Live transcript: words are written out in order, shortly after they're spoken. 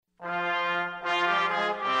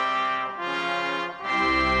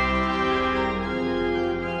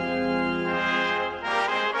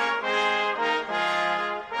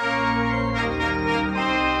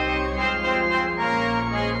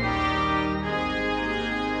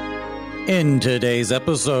In today's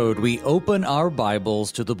episode, we open our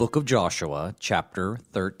Bibles to the book of Joshua, chapter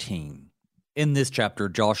 13. In this chapter,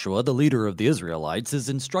 Joshua, the leader of the Israelites, is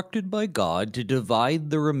instructed by God to divide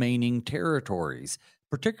the remaining territories,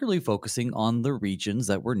 particularly focusing on the regions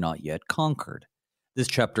that were not yet conquered. This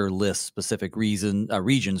chapter lists specific regions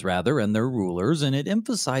and their rulers, and it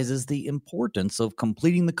emphasizes the importance of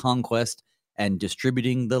completing the conquest and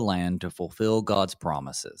distributing the land to fulfill God's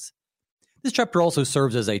promises. This chapter also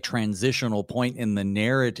serves as a transitional point in the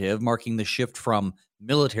narrative, marking the shift from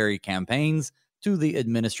military campaigns to the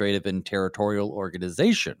administrative and territorial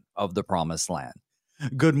organization of the Promised Land.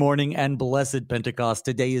 Good morning and blessed Pentecost.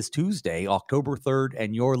 Today is Tuesday, October 3rd,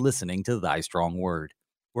 and you're listening to Thy Strong Word,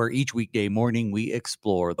 where each weekday morning we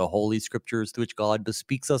explore the Holy Scriptures through which God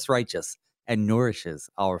bespeaks us righteous and nourishes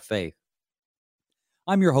our faith.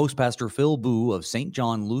 I'm your host, Pastor Phil Booe of St.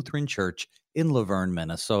 John Lutheran Church in Laverne,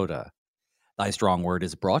 Minnesota. Thy Strong Word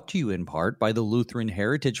is brought to you in part by the Lutheran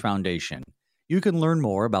Heritage Foundation. You can learn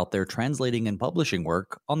more about their translating and publishing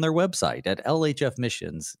work on their website at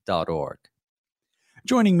lhfmissions.org.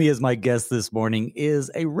 Joining me as my guest this morning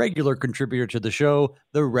is a regular contributor to the show,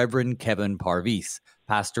 the Reverend Kevin Parviz,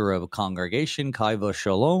 pastor of Congregation Kaiva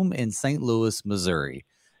Shalom in St. Louis, Missouri.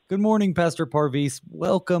 Good morning, Pastor Parviz.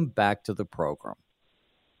 Welcome back to the program.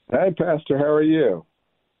 Hi, Pastor. How are you?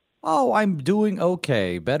 Oh, I'm doing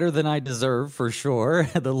okay. Better than I deserve, for sure.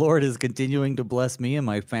 The Lord is continuing to bless me and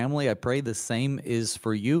my family. I pray the same is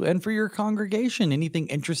for you and for your congregation. Anything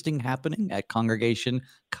interesting happening at Congregation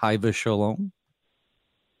Kaiva Shalom?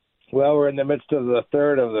 Well, we're in the midst of the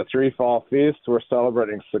third of the three fall feasts. We're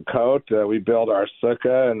celebrating Sukkot. We built our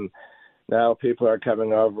sukkah, and now people are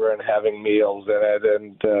coming over and having meals in it,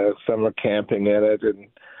 and some are camping in it. And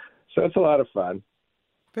so it's a lot of fun.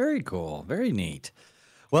 Very cool. Very neat.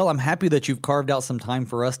 Well, I'm happy that you've carved out some time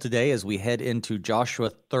for us today as we head into Joshua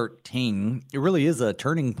 13. It really is a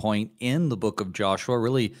turning point in the book of Joshua,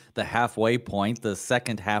 really the halfway point. The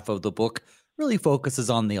second half of the book really focuses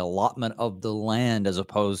on the allotment of the land as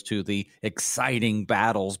opposed to the exciting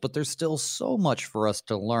battles, but there's still so much for us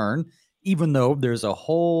to learn, even though there's a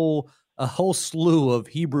whole slew of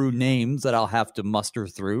Hebrew names that I'll have to muster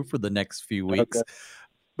through for the next few weeks. Okay.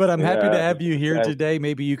 But I'm happy to have you here today.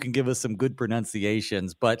 Maybe you can give us some good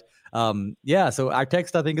pronunciations. But so our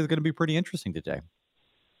text, I think, is going to be pretty interesting today.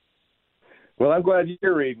 Well, I'm glad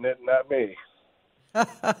you're reading it, not me.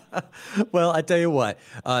 Well, I tell you what,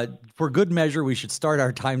 for good measure, we should start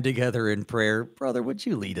our time together in prayer. Brother, would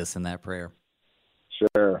you lead us in that prayer?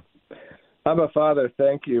 Sure. Abba, Father,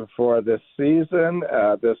 thank you for this season,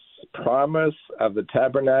 this promise of the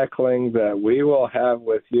tabernacling that we will have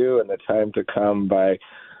with you in the time to come by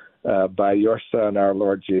your Son, our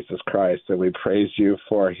Lord Jesus Christ. And we praise you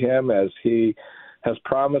for him as he has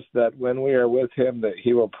promised that when we are with him, that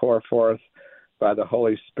he will pour forth by the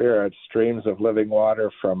Holy Spirit streams of living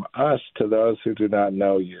water from us to those who do not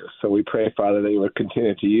know you. So we pray, Father, that you would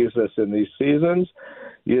continue to use us in these seasons,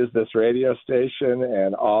 use this radio station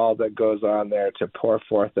and all that goes on there to pour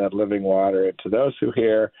forth that living water into those who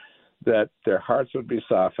hear, that their hearts would be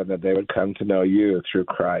softened, that they would come to know you through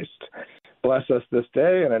Christ. Bless us this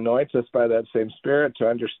day and anoint us by that same Spirit to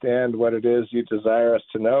understand what it is you desire us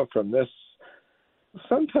to know from this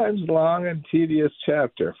sometimes long and tedious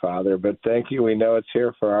chapter, Father. But thank you. We know it's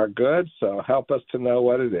here for our good, so help us to know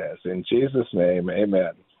what it is. In Jesus' name,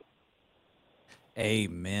 amen.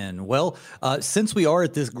 Amen. Well, since we are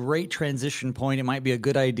at this great transition point, it might be a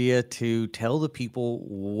good idea to tell the people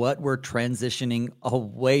what we're transitioning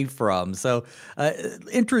away from. So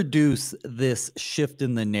introduce this shift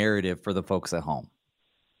in the narrative for the folks at home.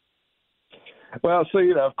 Well, so,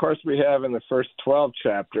 of course, we have in the first 12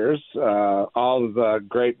 chapters all of the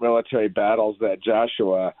great military battles that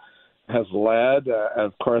Joshua has led.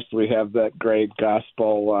 Of course, we have that great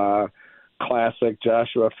gospel classic,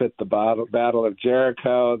 Joshua fit the Battle of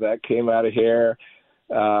Jericho, that came out of here.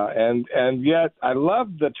 And yet I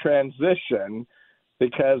love the transition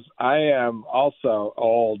because I am also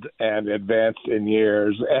old and advanced in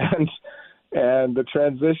years. And the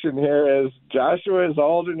transition here is Joshua is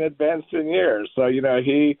old and advanced in years. So,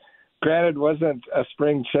 he granted wasn't a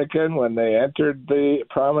spring chicken when they entered the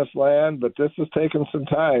promised land, but this has taken some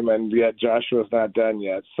time, and yet Joshua's not done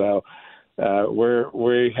yet. So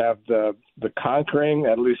we have the conquering,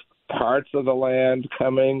 at least parts of the land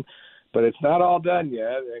coming, but it's not all done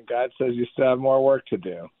yet, and God says you still have more work to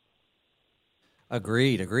do.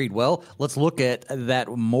 Agreed. Well, let's look at that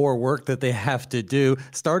more work that they have to do,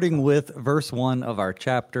 starting with verse 1 of our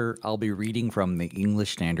chapter. I'll be reading from the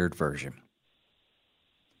English Standard Version.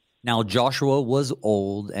 Now Joshua was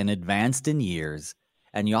old and advanced in years,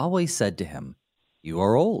 and Yahweh said to him, You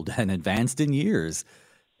are old and advanced in years,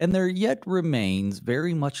 and there yet remains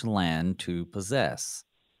very much land to possess.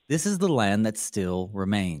 This is the land that still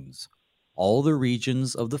remains. All the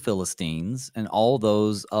regions of the Philistines and all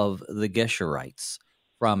those of the Geshurites,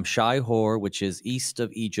 from Shihor, which is east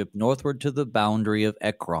of Egypt, northward to the boundary of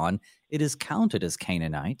Ekron, it is counted as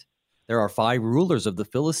Canaanite. There are 5 rulers of the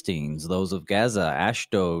Philistines, those of Gaza,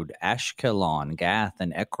 Ashdod, Ashkelon, Gath,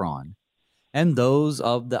 and Ekron, and those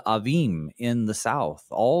of the Avim in the south,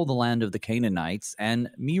 all the land of the Canaanites, and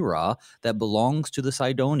Mira that belongs to the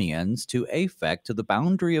Sidonians, to Aphek, to the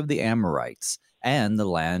boundary of the Amorites, and the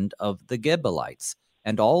land of the Gebalites,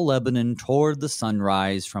 and all Lebanon toward the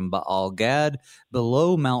sunrise, from Baal Gad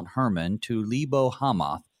below Mount Hermon to Lebo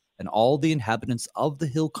Hamath, and all the inhabitants of the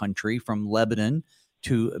hill country from Lebanon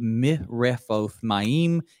to Mihrephoth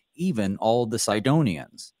Maim, even all the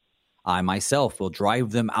Sidonians. I myself will drive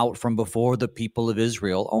them out from before the people of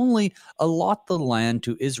Israel, only allot the land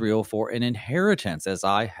to Israel for an inheritance, as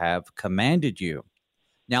I have commanded you.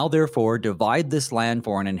 Now therefore divide this land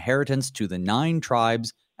for an inheritance to the 9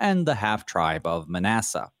 tribes and the half-tribe of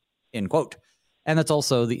Manasseh." End quote. And that's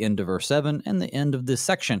also the end of verse 7 and the end of this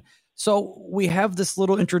section. So we have this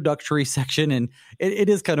little introductory section, and it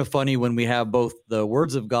is kind of funny when we have both the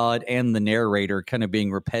words of God and the narrator kind of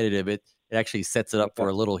being repetitive. It actually sets it up for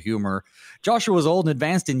a little humor. Joshua was old and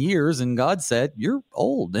advanced in years, and God said, "You're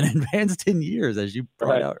old and advanced in years," as you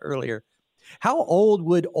brought out earlier. How old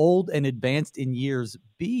would old and advanced in years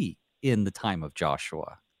be in the time of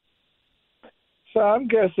Joshua? So I'm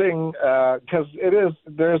guessing because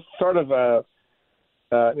there's sort of a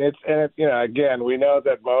again, we know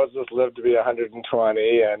that Moses lived to be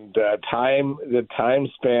 120, and the time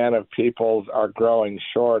span of peoples are growing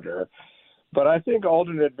shorter. But I think old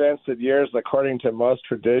and advanced in years, according to most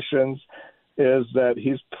traditions, is that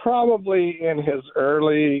he's probably in his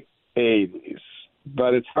early 80s.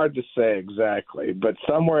 But it's hard to say exactly, but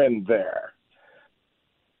somewhere in there.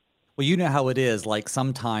 Well, you know how it is. Like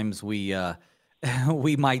sometimes we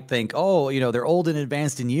might think, oh, they're old and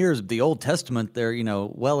advanced in years. But the Old Testament, they're,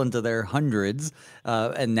 well into their hundreds.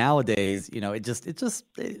 And nowadays,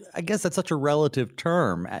 I guess that's such a relative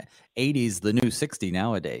term. 80 is the new 60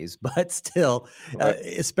 nowadays. But still,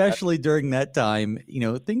 especially during that time,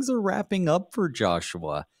 things are wrapping up for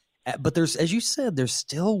Joshua. But there's, as you said, there's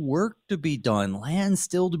still work to be done, land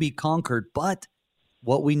still to be conquered. But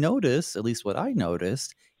what we notice, at least what I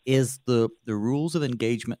noticed, is the rules of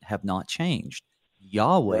engagement have not changed.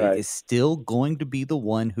 Yahweh is still going to be the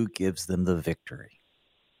one who gives them the victory.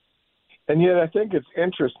 And yet I think it's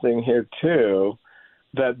interesting here, too,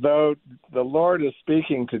 that though the Lord is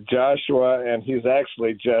speaking to Joshua, and he's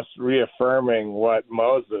actually just reaffirming what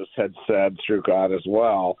Moses had said through God as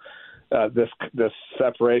well, this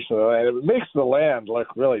separation of the land, it makes the land look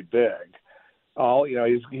really big.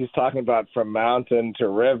 He's talking about from mountain to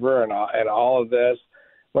river and all of this,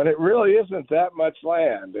 when it really isn't that much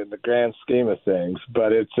land in the grand scheme of things,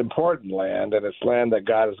 but it's important land, and it's land that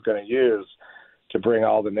God is going to use to bring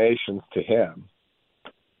all the nations to him.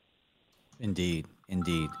 Indeed.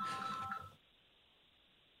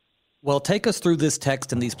 Well, take us through this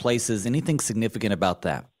text and these places. Anything significant about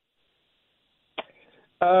that?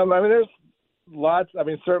 There's lots.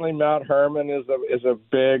 Certainly Mount Hermon is a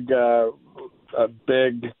big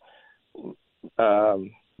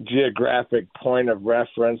geographic point of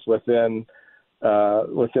reference within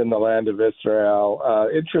the land of Israel.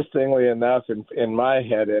 Interestingly enough, in my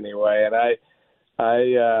head anyway, and I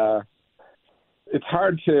it's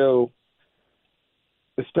hard to,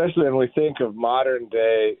 especially when we think of modern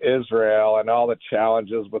day Israel and all the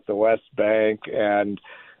challenges with the West Bank and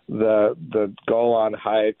the Golan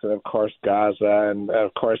Heights, and of course Gaza, and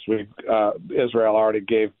of course Israel already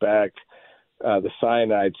gave back the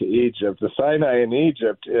Sinai to Egypt. The Sinai in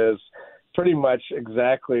Egypt is pretty much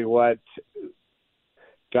exactly what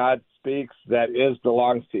God speaks that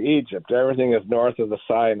belongs to Egypt. Everything is north of the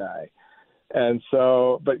Sinai. And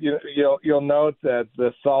so, but you'll note that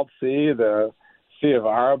the Salt Sea, the Sea of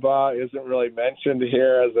Arabah, isn't really mentioned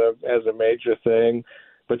here as a major thing.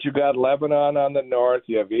 But you've got Lebanon on the north,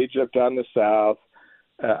 you have Egypt on the south,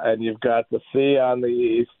 and you've got the sea on the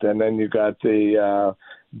east, and then you've got the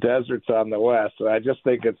deserts on the west. And I just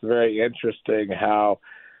think it's very interesting how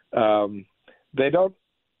they don't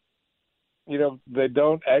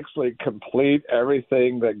actually complete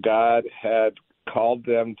everything that God had called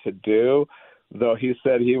them to do, though he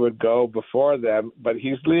said he would go before them, but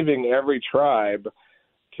he's leaving every tribe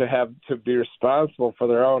to be responsible for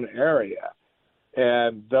their own area.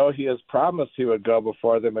 And though he has promised he would go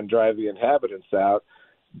before them and drive the inhabitants out,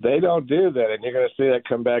 they don't do that. And you're going to see that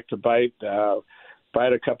come back to bite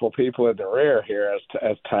bite a couple people in the rear here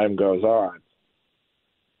as time goes on.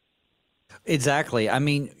 Exactly. I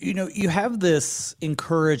mean, you have this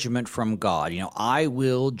encouragement from God. I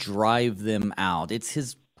will drive them out. It's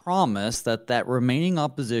his promise that remaining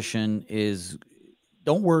opposition is,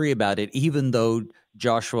 don't worry about it, even though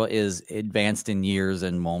Joshua is advanced in years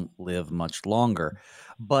and won't live much longer.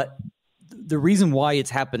 But the reason why it's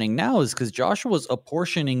happening now is because Joshua's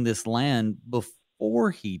apportioning this land before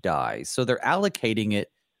he dies. So they're allocating it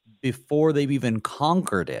before they've even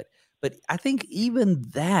conquered it. But I think even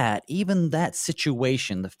that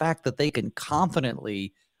situation, the fact that they can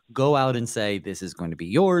confidently go out and say, this is going to be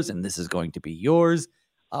yours and this is going to be yours,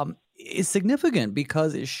 is significant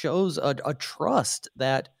because it shows a trust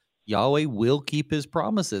that Yahweh will keep his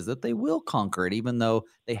promises, that they will conquer it, even though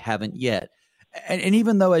they haven't yet. And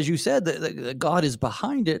even though, as you said, that God is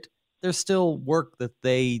behind it, there's still work that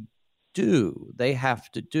they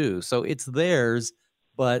have to do. So it's theirs,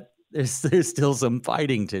 but there's still some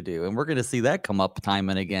fighting to do. And we're going to see that come up time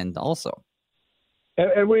and again also.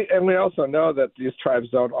 And we also know that these tribes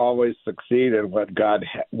don't always succeed in what God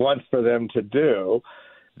wants for them to do.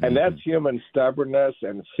 And that's human stubbornness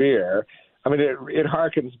and fear. I mean, it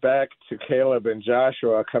harkens back to Caleb and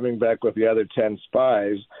Joshua coming back with the other 10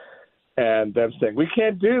 spies and them saying, we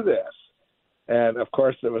can't do this. And, of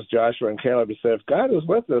course, it was Joshua and Caleb who said, if God is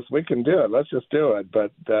with us, we can do it. Let's just do it.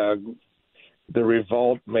 But the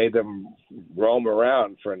revolt made them roam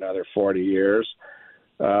around for another 40 years.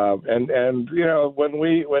 And when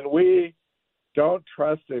we don't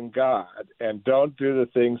trust in God and don't do the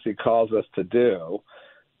things he calls us to do,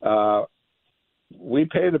 we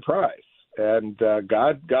pay the price. And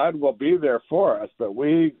God will be there for us. But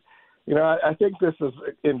I think this is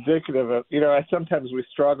indicative of, sometimes we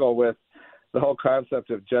struggle with the whole concept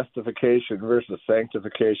of justification versus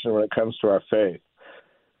sanctification when it comes to our faith.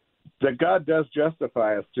 That God does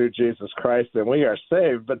justify us through Jesus Christ and we are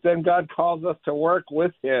saved, but then God calls us to work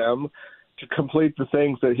with him to complete the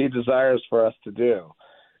things that he desires for us to do.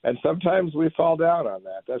 And sometimes we fall down on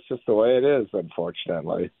that. That's just the way it is,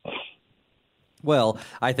 unfortunately. Well,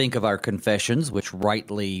 I think of our confessions, which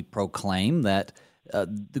rightly proclaim that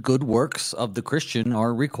the good works of the Christian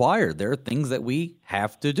are required. There are things that we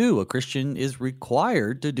have to do. A Christian is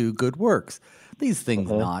required to do good works. These things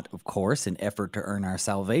not, of course, in effort to earn our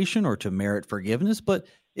salvation or to merit forgiveness, but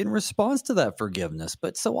in response to that forgiveness.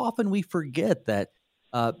 But so often we forget that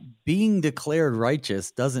being declared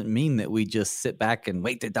righteous doesn't mean that we just sit back and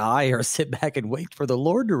wait to die or sit back and wait for the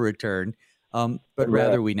Lord to return. But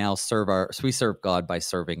rather we now serve God by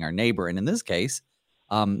serving our neighbor. And in this case,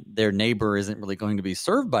 their neighbor isn't really going to be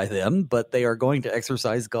served by them, but they are going to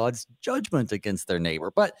exercise God's judgment against their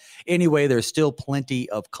neighbor. But anyway, there's still plenty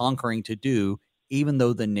of conquering to do, even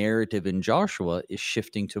though the narrative in Joshua is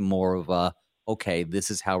shifting to more of a, okay,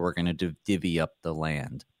 this is how we're going to divvy up the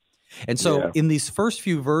land. And so in these first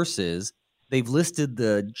few verses, they've listed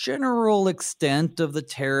the general extent of the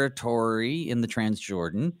territory in the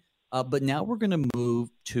Transjordan, but now we're going to move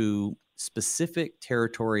to specific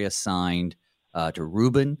territory assigned to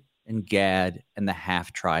Reuben and Gad and the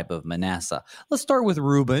half-tribe of Manasseh. Let's start with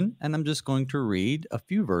Reuben, and I'm just going to read a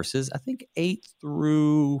few verses, I think 8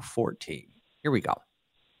 through 14. Here we go.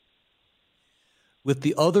 With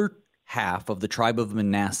the other half of the tribe of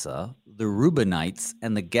Manasseh, the Reubenites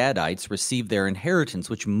and the Gadites received their inheritance,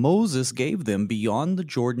 which Moses gave them beyond the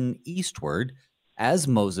Jordan eastward, as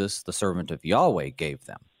Moses, the servant of Yahweh, gave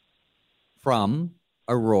them. From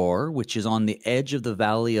Aroer, which is on the edge of the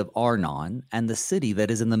valley of Arnon, and the city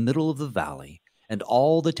that is in the middle of the valley, and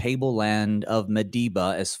all the tableland of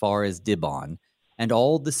Medeba as far as Dibon, and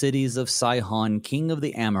all the cities of Sihon, king of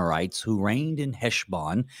the Amorites, who reigned in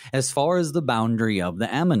Heshbon, as far as the boundary of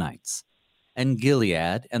the Ammonites, and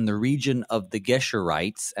Gilead, and the region of the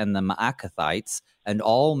Geshurites and the Maacathites, and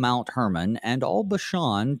all Mount Hermon, and all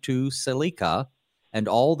Bashan to Selekah, and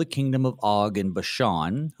all the kingdom of Og and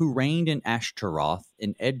Bashan, who reigned in Ashtaroth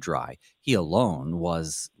in Edrei. He alone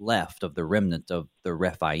was left of the remnant of the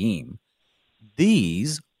Rephaim.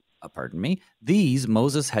 These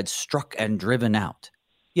Moses had struck and driven out.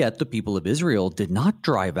 Yet the people of Israel did not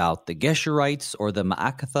drive out the Geshurites or the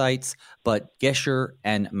Maacathites, but Gesher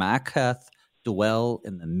and Maacath dwell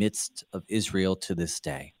in the midst of Israel to this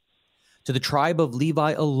day. To the tribe of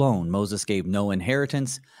Levi alone Moses gave no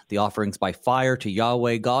inheritance. The offerings by fire to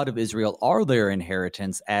Yahweh, God of Israel, are their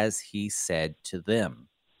inheritance, as he said to them.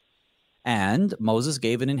 And Moses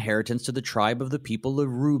gave an inheritance to the tribe of the people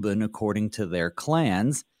of Reuben according to their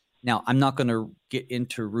clans. Now, I'm not going to get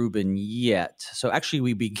into Reuben yet. So actually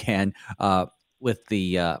we began with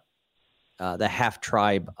the the half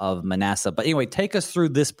tribe of Manasseh. But anyway, take us through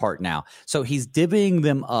this part now. So he's divvying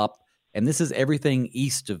them up, and this is everything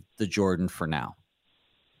east of the Jordan for now.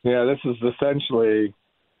 Yeah, this is essentially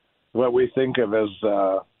what we think of as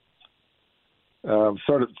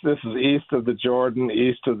this is east of the Jordan,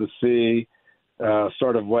 east of the sea,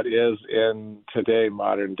 sort of what is in today,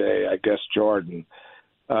 modern day, I guess, Jordan.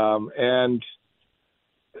 And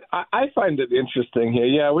I find it interesting here.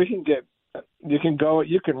 Yeah, you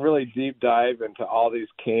can really deep dive into all these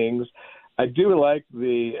kings. I do like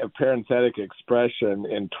the parenthetic expression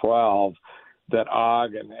in 12 that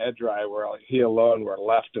Og and Edrei he alone were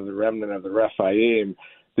left of the remnant of the Rephaim.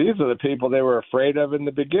 These are the people they were afraid of in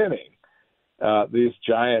the beginning, these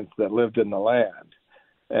giants that lived in the land.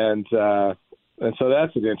 And so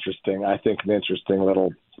that's an interesting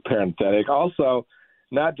little parenthetic. Also,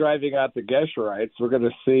 not driving out the Geshurites, we're going to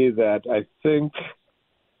see that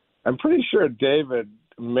I'm pretty sure David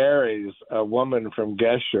marries a woman from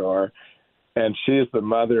Geshur, and she's the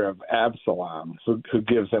mother of Absalom, who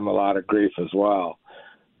gives him a lot of grief as well.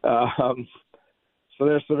 So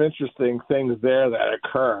there's some interesting things there that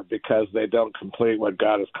occur because they don't complete what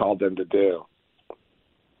God has called them to do.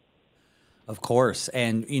 Of course.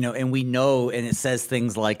 And, and we know, and it says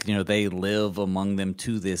things like, they live among them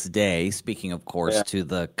to this day, speaking, of course, to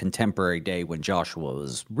the contemporary day when Joshua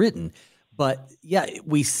was written. But, yeah,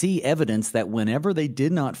 we see evidence that whenever they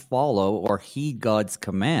did not follow or heed God's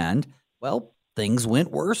command, well, things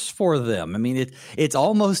went worse for them. I mean, it's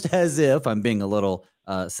almost as if, I'm being a little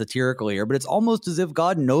satirical here, but it's almost as if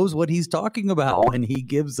God knows what he's talking about when he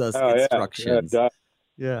gives us instructions.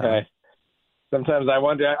 Yeah. Okay. Sometimes I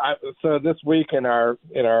wonder. So this week in our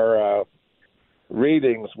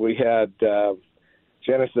readings, we had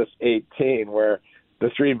Genesis 18, where the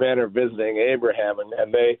three men are visiting Abraham, and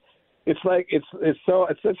it's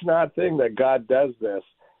such an odd thing that God does this,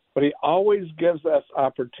 but he always gives us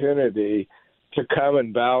opportunity to come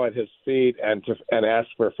and bow at his feet and ask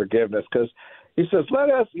for forgiveness, because he says,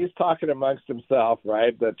 he's talking amongst himself,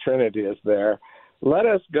 right? The Trinity is there. Let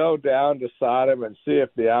us go down to Sodom and see if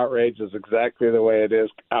the outrage is exactly the way it is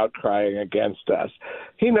outcrying against us.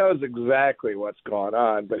 He knows exactly what's going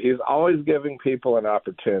on, but he's always giving people an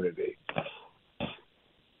opportunity.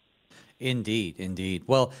 Indeed.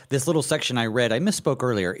 Well, this little section I read, I misspoke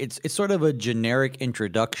earlier. It's sort of a generic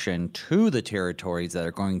introduction to the territories that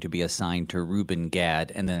are going to be assigned to Reuben,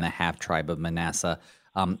 Gad, and then the half tribe of Manasseh.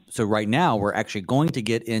 So right now, we're actually going to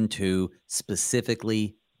get into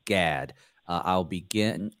specifically Gad. I'll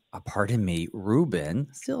begin. Pardon me, Reuben.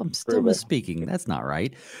 I'm still misspeaking. That's not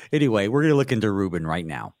right. Anyway, we're going to look into Reuben right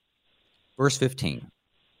now. Verse 15.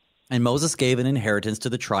 And Moses gave an inheritance to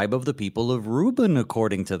the tribe of the people of Reuben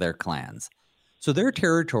according to their clans. So their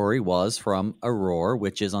territory was from Aroer,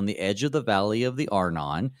 which is on the edge of the valley of the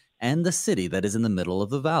Arnon, and the city that is in the middle of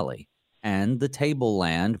the valley, and the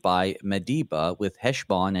tableland by Medeba with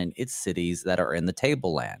Heshbon and its cities that are in the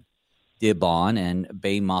tableland, Dibon and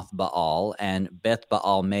Bamoth Baal and Beth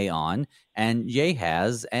Baal Maon and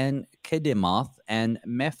Jahaz and Kedemoth and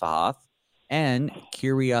Mephath and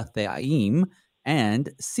Kiriathaim and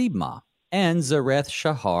Sibmah and Zareth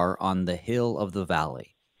Shahar on the hill of the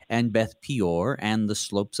valley, and Beth Peor and the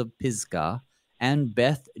slopes of Pisgah, and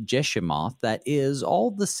Beth Jeshimoth, that is, all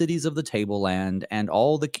the cities of the tableland, and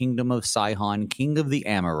all the kingdom of Sihon, king of the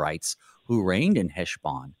Amorites, who reigned in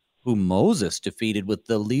Heshbon, whom Moses defeated with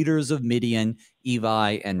the leaders of Midian,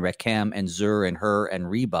 Evi, and Rechem, and Zur, and Hur, and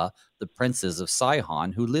Reba, the princes of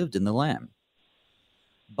Sihon, who lived in the land.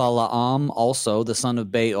 Balaam also, the son of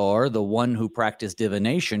Beor, the one who practiced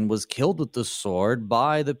divination, was killed with the sword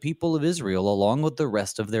by the people of Israel, along with the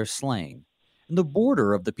rest of their slain. And the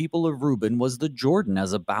border of the people of Reuben was the Jordan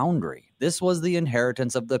as a boundary. This was the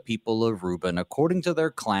inheritance of the people of Reuben, according to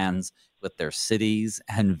their clans, with their cities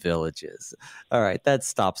and villages. All right, that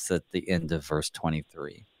stops at the end of verse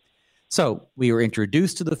 23. So we were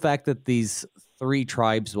introduced to the fact that these three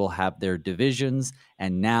tribes will have their divisions,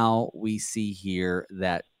 and now we see here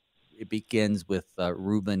that it begins with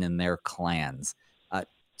Reuben and their clans.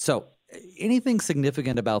 So anything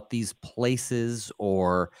significant about these places,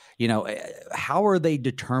 or, how are they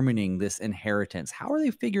determining this inheritance? How are they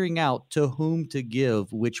figuring out to whom to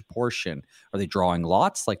give which portion? Are they drawing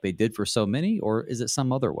lots like they did for so many, or is it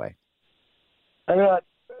some other way?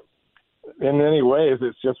 In many ways,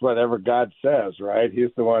 it's just whatever God says, right? He's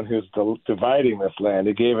the one who's dividing this land.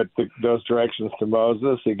 He gave those directions to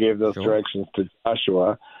Moses. He gave those directions to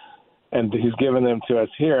Joshua, and he's given them to us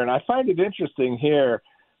here. And I find it interesting here,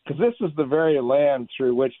 because this is the very land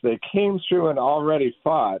through which they came through and already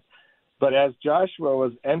fought. But as Joshua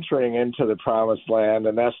was entering into the promised land,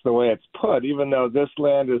 and that's the way it's put, even though this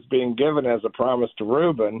land is being given as a promise to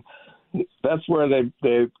Reuben, that's where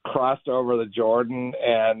they crossed over the Jordan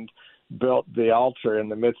and built the altar in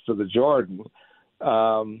the midst of the Jordan,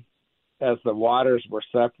 as the waters were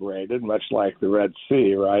separated, much like the Red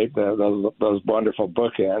Sea, right? Those wonderful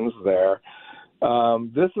bookends there.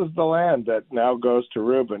 This is the land that now goes to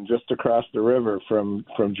Reuben, just across the river from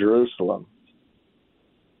Jerusalem.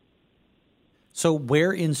 So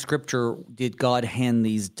where in Scripture did God hand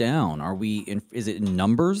these down? Is it in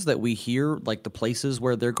Numbers that we hear like the places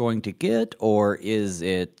where they're going to get, or is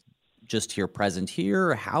it just here present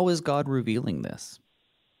here? How is God revealing this?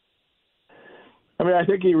 I mean, I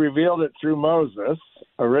think he revealed it through Moses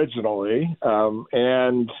originally,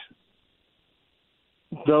 and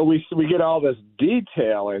though we get all this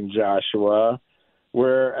detail in Joshua,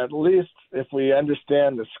 where at least if we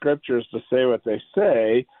understand the Scriptures to say what they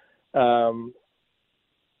say,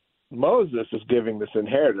 Moses is giving this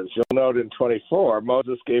inheritance. You'll note in 24,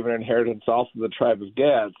 Moses gave an inheritance also to the tribe of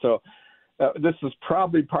Gad. So this is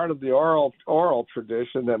probably part of the oral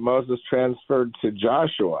tradition that Moses transferred to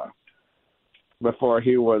Joshua before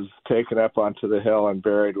he was taken up onto the hill and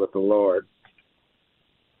buried with the Lord.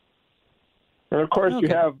 And of course, you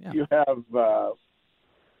have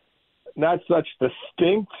not such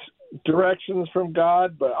distinct directions from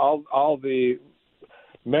God, but all the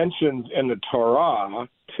mentions in the Torah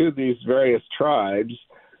to these various tribes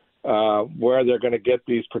where they're going to get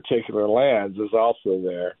these particular lands is also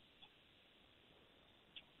there.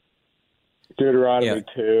 Deuteronomy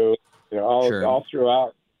 2, all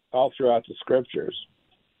throughout the Scriptures.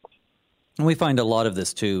 And we find a lot of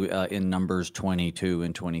this too in Numbers 22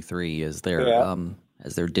 and 23 as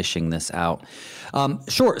they're dishing this out.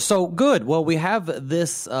 Sure. So good. Well, we have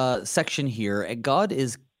this section here. God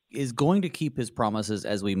is going to keep his promises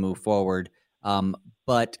as we move forward.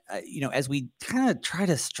 But as we kind of try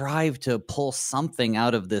to strive to pull something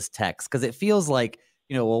out of this text, because it feels like,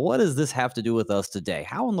 well, what does this have to do with us today?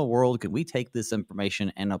 How in the world can we take this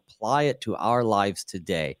information and apply it to our lives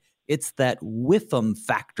today? It's that with them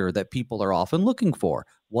factor that people are often looking for.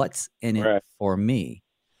 What's in it for me?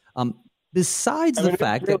 Besides the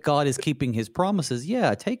fact that God is keeping his promises,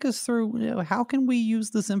 take us through, how can we use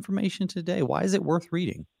this information today? Why is it worth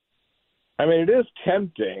reading? I mean, it is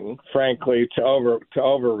tempting, frankly, to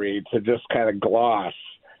overread, to just kind of gloss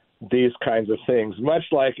these kinds of things, much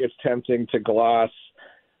like it's tempting to gloss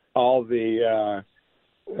all the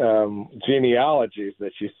genealogies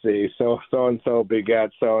that you see. So-and-so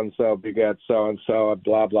begat so-and-so begat so-and-so,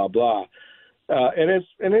 blah, blah, blah. And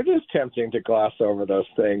it is tempting to gloss over those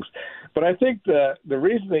things. But I think the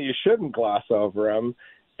reason that you shouldn't gloss over them,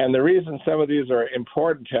 and the reason some of these are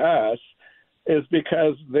important to us, is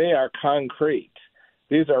because they are concrete.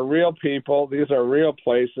 These are real people. These are real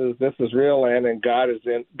places. This is real land, and God is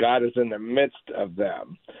in the midst of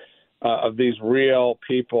them, of these real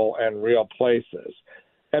people and real places.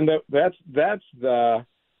 And that's the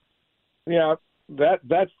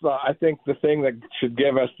I think the thing that should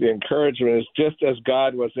give us the encouragement is just as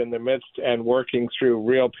God was in the midst and working through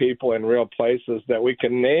real people and real places that we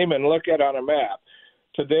can name and look at on a map.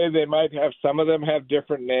 Today they might have, some of them have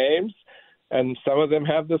different names, and some of them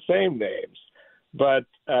have the same names. But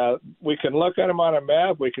we can look at them on a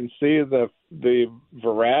map. We can see the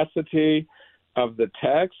veracity of the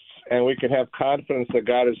text, and we can have confidence that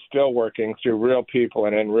God is still working through real people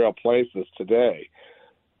and in real places today.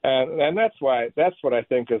 And that's what I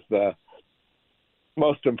think is the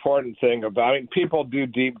most important thing about. I mean, people do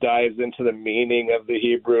deep dives into the meaning of the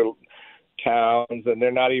Hebrew towns, and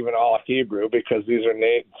they're not even all Hebrew, because these are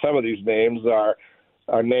some of these names are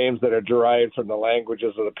names that are derived from the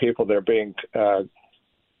languages of the people they're being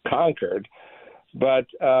conquered. But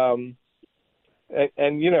you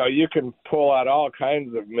can pull out all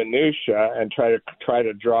kinds of minutia and try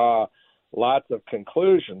to draw lots of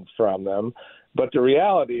conclusions from them. But the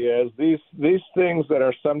reality is these things that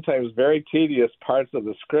are sometimes very tedious parts of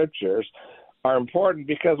the Scriptures are important,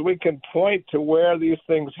 because we can point to where these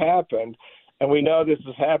things happened, and we know this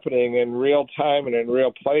is happening in real time and in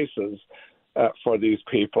real places for these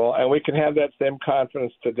people, and we can have that same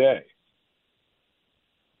confidence today.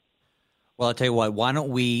 Well, I'll tell you what, why don't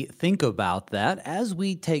we think about that as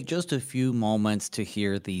we take just a few moments to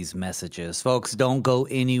hear these messages. Folks, don't go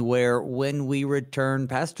anywhere. When we return,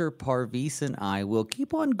 Pastor Parviz and I will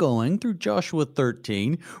keep on going through Joshua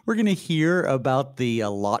 13. We're going to hear about the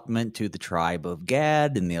allotment to the tribe of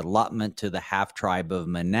Gad and the allotment to the half-tribe of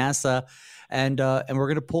Manasseh. And we're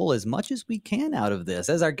going to pull as much as we can out of this.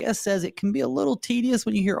 As our guest says, it can be a little tedious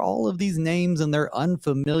when you hear all of these names and they're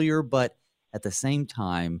unfamiliar, but at the same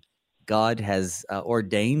time, God has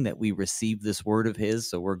ordained that we receive this word of his,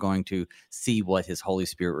 so we're going to see what his Holy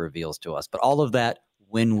Spirit reveals to us. But all of that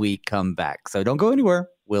when we come back. So don't go anywhere.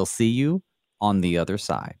 We'll see you on the other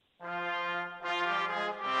side.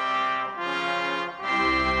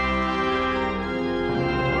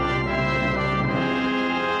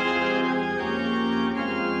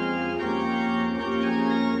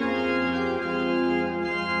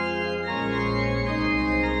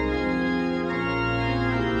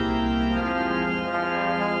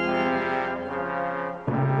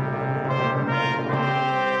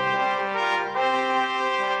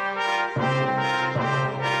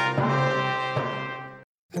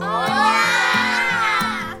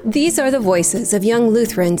 These are the voices of young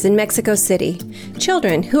Lutherans in Mexico City,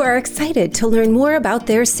 children who are excited to learn more about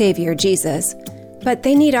their Savior, Jesus. But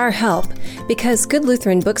they need our help because good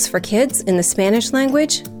Lutheran books for kids in the Spanish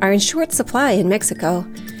language are in short supply in Mexico.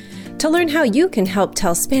 To learn how you can help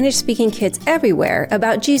tell Spanish-speaking kids everywhere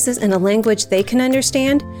about Jesus in a language they can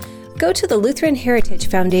understand, go to the Lutheran Heritage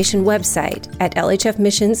Foundation website at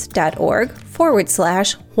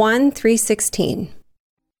lhfmissions.org/Juan 316.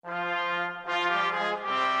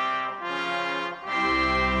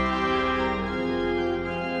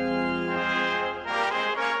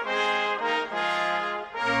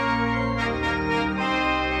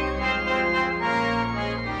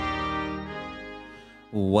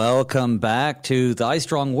 Welcome back to Thy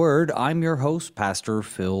Strong Word. I'm your host, Pastor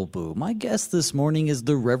Phil Booe. My guest this morning is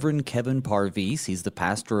the Reverend Kevin Parviz. He's the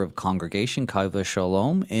pastor of Congregation Kaiva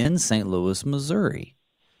Shalom in St. Louis, Missouri.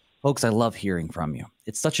 Folks, I love hearing from you.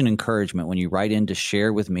 It's such an encouragement when you write in to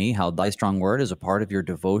share with me how Thy Strong Word is a part of your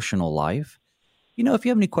devotional life. You know, if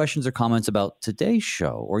you have any questions or comments about today's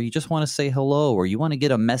show, or you just want to say hello, or you want to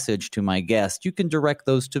get a message to my guest, you can direct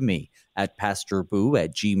those to me at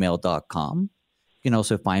pastorboo@gmail.com. You can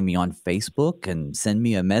also find me on Facebook and send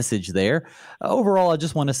me a message there. Overall, I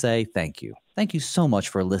just want to say thank you. Thank you so much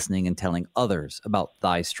for listening and telling others about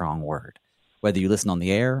Thy Strong Word. Whether you listen on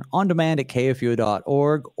the air, on demand at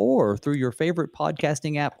kfuo.org, or through your favorite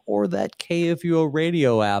podcasting app or that KFUO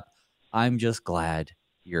radio app, I'm just glad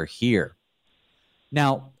you're here.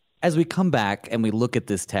 Now, as we come back and we look at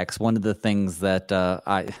this text, one of the things that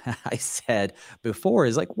I said before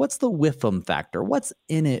is like, what's the whiffum factor? What's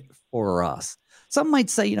in it for us? Some might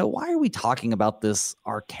say, you know, why are we talking about this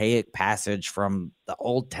archaic passage from the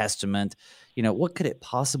Old Testament? You know, what could it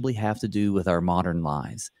possibly have to do with our modern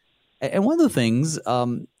lives? And one of the things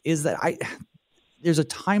is that there's a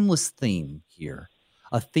timeless theme here,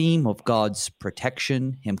 a theme of God's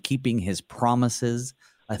protection, him keeping his promises,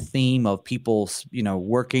 a theme of people, you know,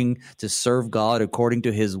 working to serve God according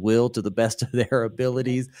to his will to the best of their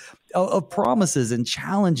abilities, of promises and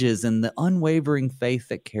challenges and the unwavering faith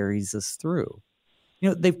that carries us through. You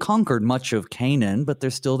know, they've conquered much of Canaan, but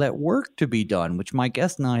there's still that work to be done, which my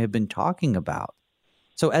guest and I have been talking about.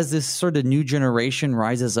 So as this sort of new generation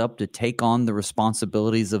rises up to take on the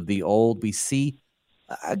responsibilities of the old, we see,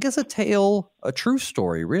 I guess, a true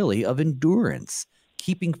story, really, of endurance,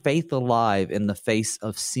 keeping faith alive in the face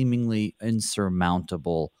of seemingly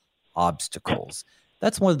insurmountable obstacles.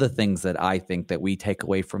 That's one of the things that I think that we take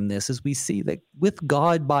away from this is we see that with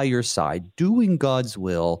God by your side, doing God's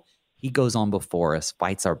will, he goes on before us,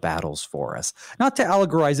 fights our battles for us. Not to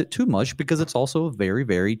allegorize it too much, because it's also a very,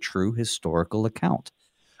 very true historical account.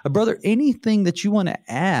 Brother, anything that you want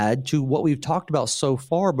to add to what we've talked about so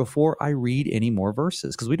far before I read any more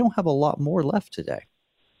verses? Because we don't have a lot more left today.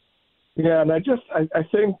 Yeah, and I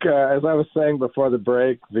think, as I was saying before the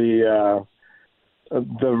break, the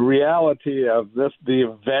reality of the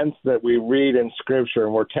events that we read in Scripture,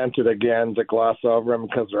 and we're tempted again to gloss over them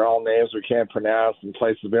because they're all names we can't pronounce and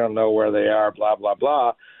places we don't know where they are, blah, blah,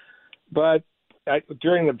 blah. But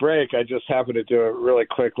during the break, I just happened to do a really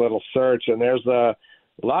quick little search, and there's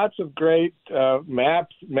lots of great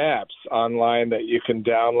maps online that you can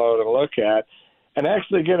download and look at and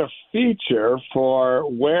actually get a feature for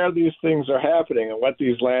where these things are happening and what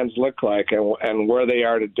these lands look like and where they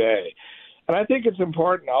are today. And I think it's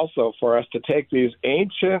important also for us to take these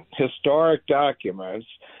ancient historic documents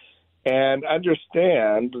and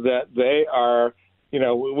understand that they are, you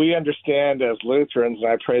know, we understand as Lutherans,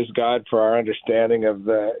 and I praise God for our understanding of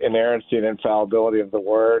the inerrancy and infallibility of the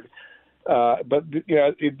Word. But, you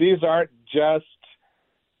know, these aren't just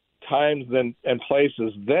times and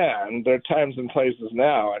places then. They're times and places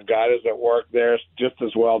now, and God is at work there just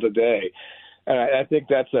as well today. And I think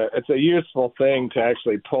it's a useful thing to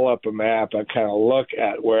actually pull up a map and kind of look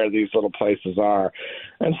at where these little places are.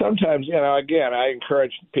 And sometimes, you know, again, I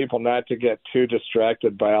encourage people not to get too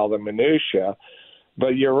distracted by all the minutia.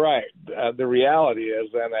 But you're right. The reality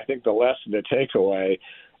is, and I think the lesson to take away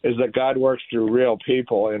is that God works through real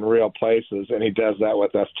people in real places, and he does that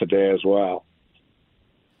with us today as well.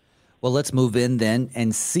 Well, let's move in then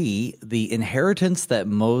and see the inheritance that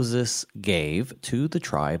Moses gave to the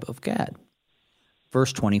tribe of Gad.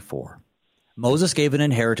 Verse 24. Moses gave an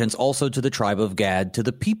inheritance also to the tribe of Gad, to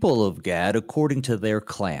the people of Gad, according to their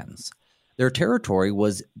clans. Their territory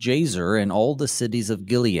was Jazer and all the cities of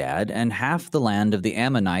Gilead, and half the land of the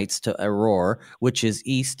Ammonites to Aror, which is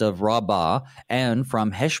east of Rabbah, and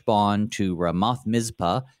from Heshbon to Ramoth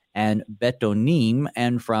Mizpah, and Betonim,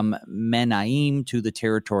 and from Menaim to the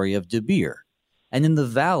territory of Debir. And in the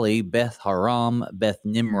valley, Beth Haram, Beth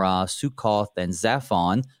Nimrah, Sukkoth, and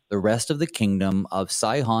Zaphon, the rest of the kingdom of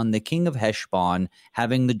Sihon, the king of Heshbon,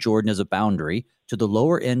 having the Jordan as a boundary, to the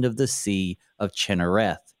lower end of the sea of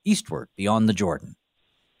Chinnereth, eastward, beyond the Jordan.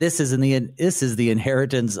 This is the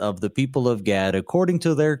inheritance of the people of Gad, according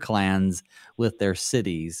to their clans, with their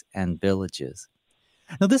cities and villages.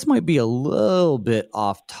 Now, this might be a little bit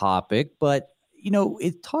off topic, but,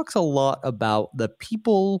 it talks a lot about the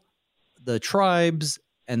people, the tribes,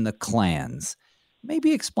 and the clans.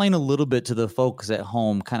 Maybe explain a little bit to the folks at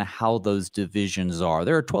home kind of how those divisions are.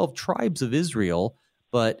 There are 12 tribes of Israel,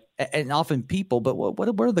 and often people, but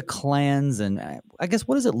what are the clans? And I guess,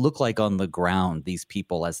 what does it look like on the ground, these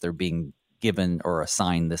people, as they're being given or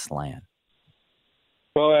assigned this land?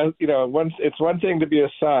 Well, it's one thing to be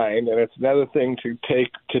assigned, and it's another thing to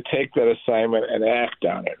take that assignment and act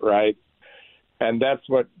on it, right? And that's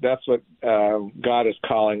what God is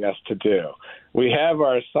calling us to do. We have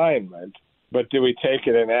our assignment, but do we take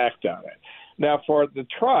it and act on it? Now, for the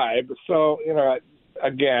tribe, so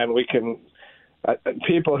again, we can.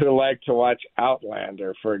 People who like to watch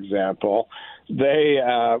Outlander, for example, they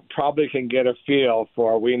probably can get a feel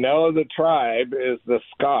for. We know the tribe is the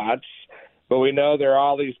Scots. But we know there are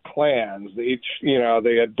all these clans. Each,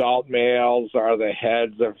 the adult males are the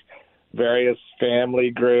heads of various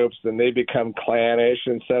family groups, and they become clannish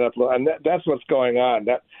and set up. And that's what's going on.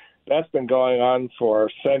 That's been going on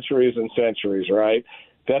for centuries and centuries, right?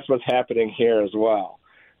 That's what's happening here as well.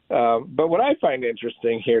 But what I find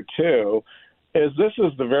interesting here too is this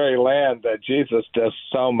is the very land that Jesus does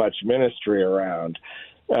so much ministry around.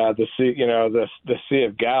 The sea, the Sea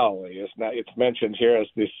of Galilee is not. It's mentioned here as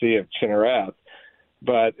the Sea of Chinnereth,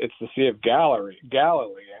 but it's the Sea of Galilee,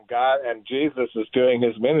 and God and Jesus is doing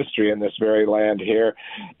his ministry in this very land here.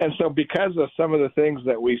 And so, because of some of the things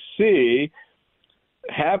that we see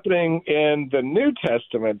happening in the New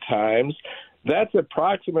Testament times, that's a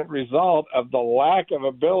proximate result of the lack of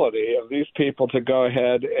ability of these people to go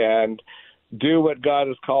ahead and do what God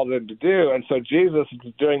has called them to do. And so Jesus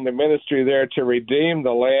is doing the ministry there to redeem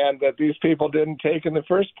the land that these people didn't take in the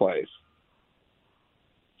first place.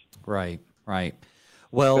 Right.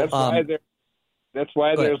 Well, that's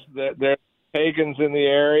why there's pagans in the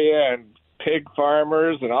area and pig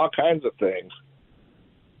farmers and all kinds of things.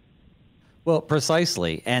 Well,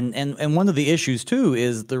 precisely. And one of the issues, too,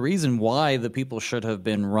 is the reason why the people should have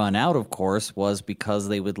been run out, of course, was because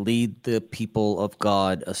they would lead the people of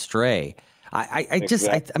God astray.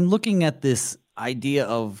 I'm looking at this idea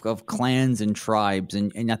of clans and tribes,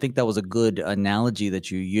 and I think that was a good analogy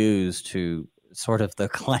that you used to sort of the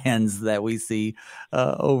clans that we see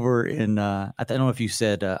over in, I don't know if you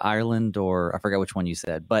said Ireland or I forgot which one you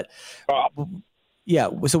said, but yeah,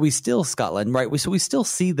 so we still Scotland, right? So we still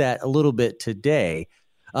see that a little bit today.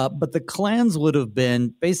 But the clans would have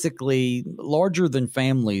been basically larger than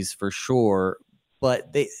families for sure.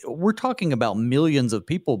 But we're talking about millions of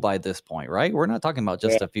people by this point, right? We're not talking about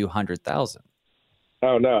just a few 100,000.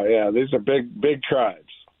 Oh, no, yeah. These are big tribes.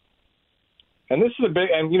 And this is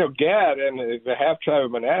Gad and the half-tribe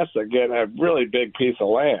of Manasseh get a really big piece of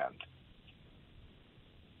land.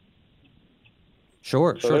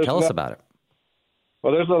 Sure. Tell us about it.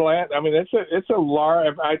 Well, there's a land. I mean, it's a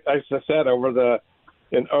large. I said over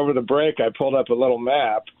the break, I pulled up a little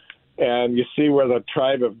map, and you see where the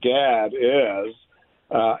tribe of Gad is,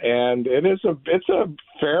 and it's a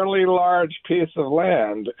fairly large piece of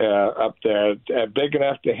land up there, big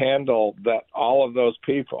enough to handle all of those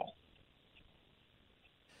people.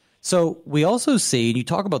 So we also see, and you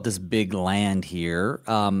talk about this big land here.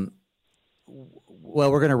 Well,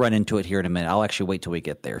 we're going to run into it here in a minute. I'll actually wait till we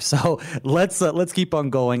get there. So let's keep on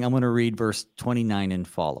going. I'm going to read verse 29 and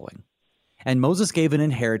following. And Moses gave an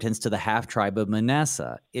inheritance to the half-tribe of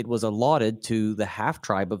Manasseh. It was allotted to the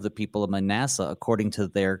half-tribe of the people of Manasseh according to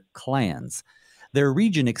their clans. Their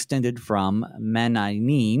region extended from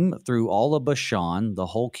Manaim through all of Bashan, the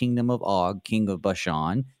whole kingdom of Og, king of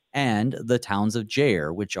Bashan, and the towns of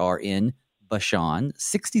Jair, which are in Bashan,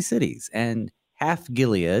 60 cities, and half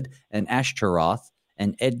Gilead, and Ashtaroth,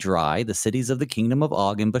 and Edrei, the cities of the kingdom of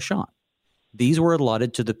Og and Bashan. These were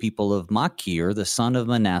allotted to the people of Machir, the son of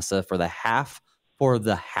Manasseh, for the half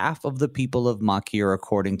of the people of Machir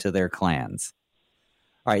according to their clans.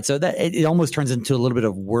 All right, so that it almost turns into a little bit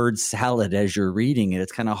of word salad as you're reading it.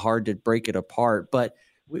 It's kind of hard to break it apart, but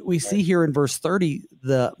we see here in verse 30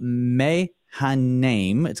 the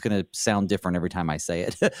Mehanaim. It's going to sound different every time I say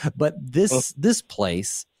it, but this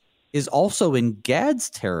place is also in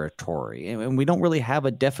Gad's territory, and we don't really have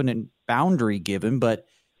a definite boundary given, but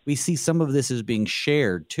we see some of this is being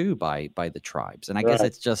shared too by the tribes, and I guess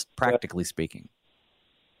it's just practically speaking.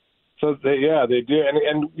 So they do,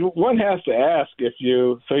 and one has to ask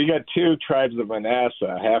so you got two tribes of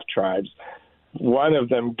Manasseh, half tribes. One of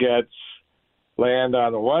them gets land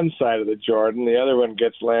on the one side of the Jordan, the other one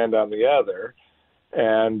gets land on the other,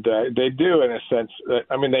 and they do, in a sense.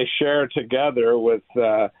 I mean, they share together with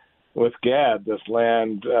Gad this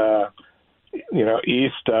land,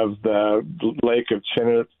 east of the Lake of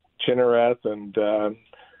Chinnereth and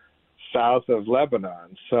south of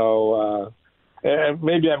Lebanon. So. And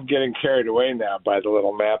maybe I'm getting carried away now by the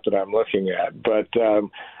little map that I'm looking at, but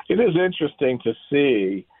it is interesting to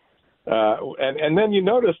see. And then you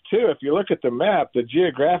notice, too, if you look at the map, the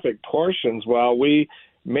geographic portions, while we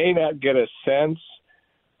may not get a sense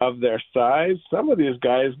of their size, some of these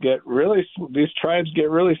tribes get really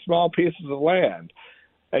small pieces of land.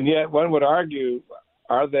 And yet one would argue,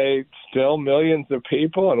 are they still millions of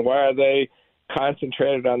people, and why are they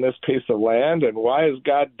concentrated on this piece of land, and why is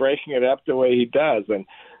God breaking it up the way he does? And,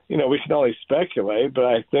 we can only speculate, but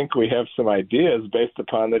I think we have some ideas based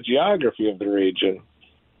upon the geography of the region.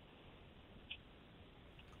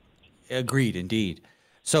 Agreed, indeed.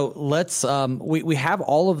 So let's, we have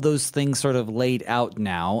all of those things sort of laid out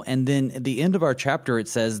now, and then at the end of our chapter it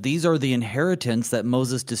says, these are the inheritance that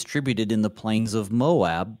Moses distributed in the plains of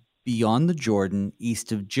Moab, beyond the Jordan,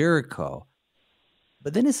 east of Jericho.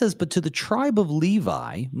 But then it says, but to the tribe of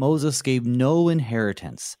Levi, Moses gave no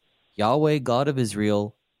inheritance. Yahweh, God of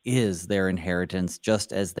Israel, is their inheritance,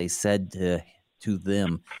 just as they said to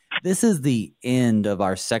them. This is the end of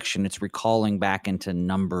our section. It's recalling back into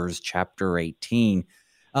Numbers chapter 18.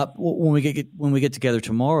 When we get together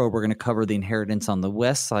tomorrow, we're going to cover the inheritance on the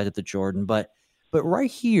west side of the Jordan. But right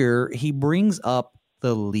here, he brings up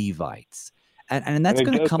the Levites. And that's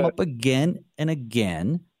going to come up again and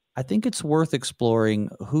again. I think it's worth exploring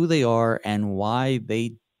who they are and why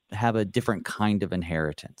they have a different kind of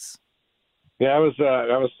inheritance. Yeah, I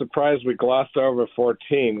was surprised we glossed over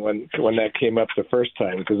 14 when that came up the first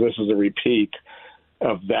time, because this is a repeat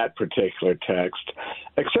of that particular text,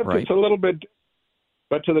 except It's a little bit.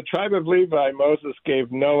 But to the tribe of Levi, Moses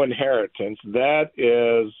gave no inheritance. That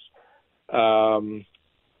is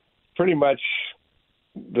pretty much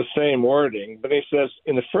the same wording, but he says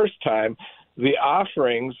in the first time, the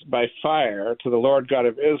offerings by fire to the Lord God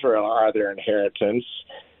of Israel are their inheritance,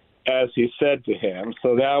 as he said to him.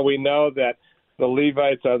 So now we know that the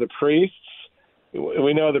Levites are the priests.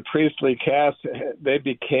 We know the priestly caste, they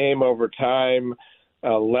became over time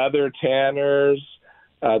leather tanners.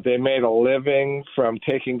 They made a living from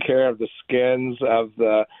taking care of the skins of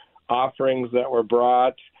the offerings that were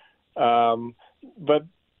brought. But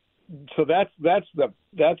so that's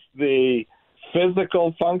the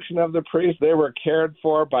physical function of the priests. They were cared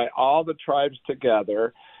for by all the tribes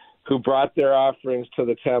together who brought their offerings to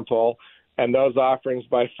the temple, and those offerings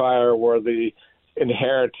by fire were the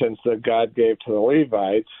inheritance that God gave to the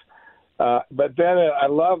Levites. But then I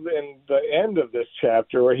love in the end of this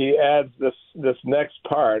chapter where he adds this next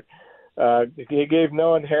part. He gave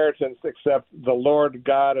no inheritance except the Lord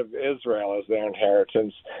God of Israel as their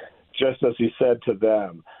inheritance, just as he said to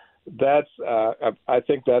them. I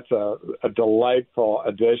think that's a delightful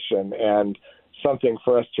addition and something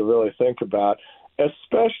for us to really think about,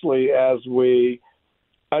 especially as we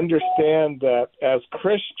understand that as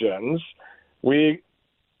Christians, we,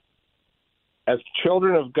 as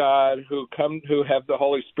children of God who have the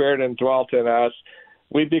Holy Spirit indwelt in us,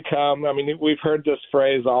 we become, we've heard this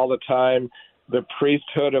phrase all the time, the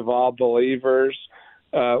priesthood of all believers.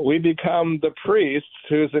 We become the priests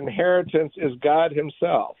whose inheritance is God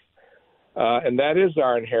himself. And that is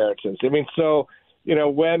our inheritance.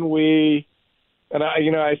 When we,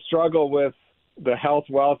 I struggle with the health,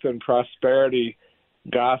 wealth, and prosperity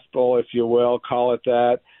gospel, if you will, call it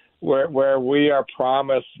that, where we are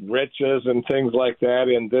promised riches and things like that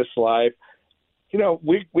in this life.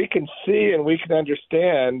 We can see and we can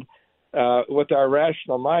understand with our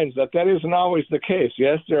rational minds that isn't always the case.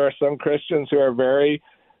 Yes, there are some Christians who are very,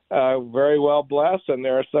 very well blessed, and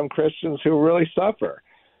there are some Christians who really suffer.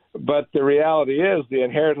 But the reality is the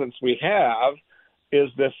inheritance we have is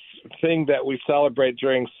this thing that we celebrate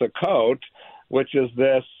during Sukkot, which is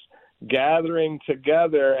this gathering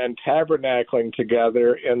together and tabernacling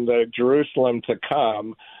together in the Jerusalem to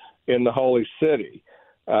come in the holy city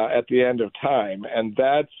at the end of time. And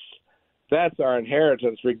that's our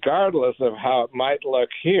inheritance, regardless of how it might look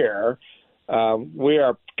here. We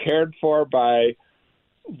are cared for by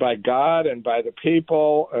God and by the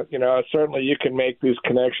people. Certainly you can make these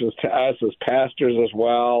connections to us as pastors as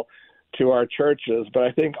well, to our churches. But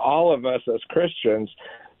I think all of us as Christians,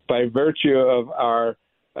 by virtue of our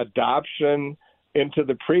adoption into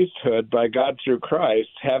the priesthood by God through Christ,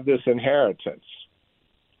 have this inheritance.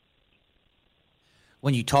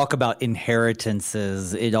 When you talk about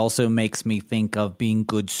inheritances, it also makes me think of being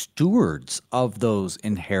good stewards of those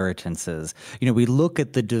inheritances. We look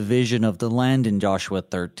at the division of the land in Joshua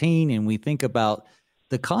 13, and we think about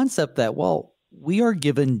the concept that, we are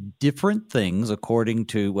given different things according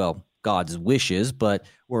to, God's wishes, but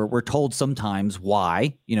we're told sometimes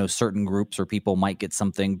why, certain groups or people might get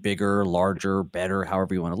something bigger, larger, better,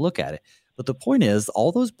 however you want to look at it. But the point is,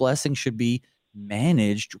 all those blessings should be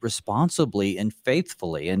managed responsibly and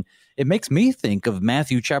faithfully. And it makes me think of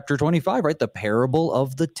Matthew chapter 25, right? The parable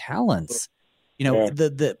of the talents.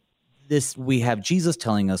 We have Jesus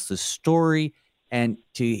telling us the story, and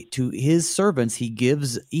to his servants, he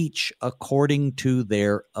gives each according to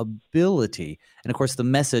their ability. And of course, the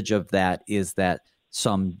message of that is that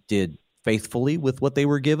some did faithfully with what they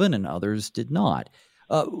were given and others did not.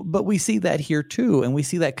 But we see that here too. And we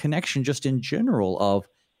see that connection just in general of,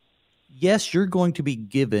 yes, you're going to be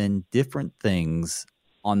given different things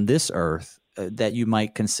on this earth that you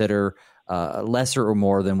might consider lesser or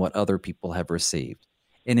more than what other people have received.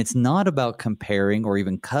 And it's not about comparing or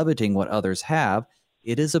even coveting what others have.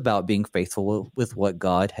 It is about being faithful with what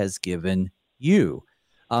God has given you.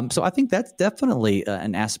 So I think that's definitely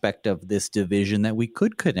an aspect of this division that we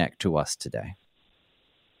could connect to us today.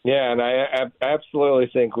 Yeah, and I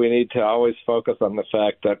absolutely think we need to always focus on the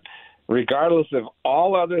fact that regardless of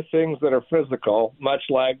all other things that are physical, much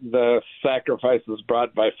like the sacrifices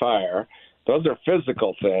brought by fire, those are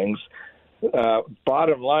physical things.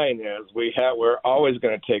 Bottom line is we're always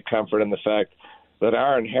going to take comfort in the fact that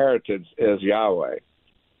our inheritance is Yahweh.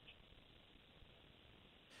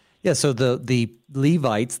 Yeah, so the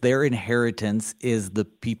Levites, their inheritance is the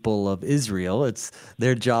people of Israel.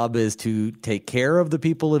 Their job is to take care of the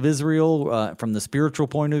people of Israel from the spiritual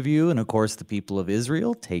point of view, and of course the people of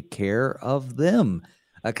Israel take care of them.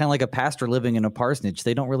 Kind of like a pastor living in a parsonage.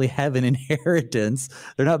 They don't really have an inheritance.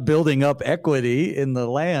 They're not building up equity in the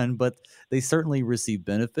land, but they certainly receive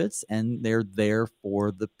benefits, and they're there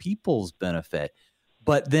for the people's benefit.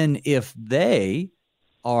 But then if they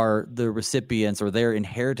are the recipients or their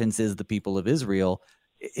inheritance is the people of Israel,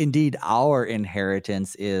 indeed our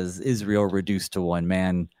inheritance is Israel reduced to one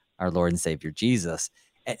man, our Lord and Savior Jesus.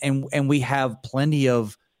 And we have plenty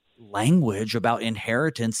of language about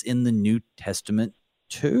inheritance in the New Testament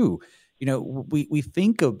too. We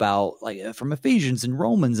think about, like, from Ephesians and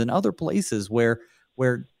Romans and other places where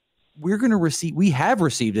we're going to receive, we have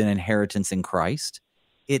received an inheritance in Christ.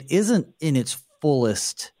 It isn't in its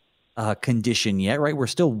fullest condition yet, right? We're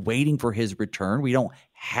still waiting for his return. We don't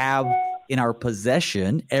have in our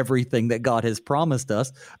possession everything that God has promised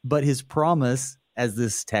us, but his promise, as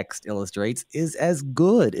this text illustrates, is as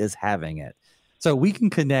good as having it. So we can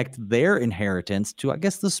connect their inheritance to, I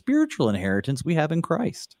guess, the spiritual inheritance we have in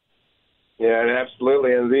Christ. Yeah,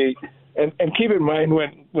 absolutely. And keep in mind,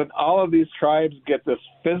 when all of these tribes get this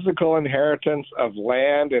physical inheritance of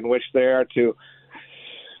land in which they are to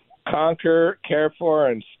conquer, care for,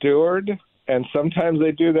 and steward, and sometimes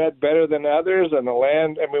they do that better than others. And the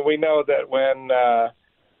land, we know that when,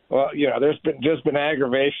 there's been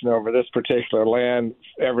aggravation over this particular land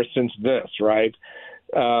ever since this, right?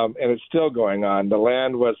 And it's still going on. The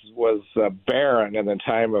land was barren in the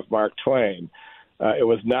time of Mark Twain. It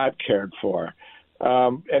was not cared for.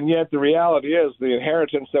 And yet the reality is the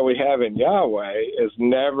inheritance that we have in Yahweh is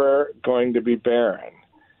never going to be barren.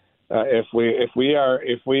 If we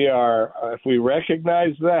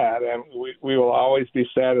recognize that, and we will always be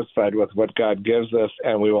satisfied with what God gives us,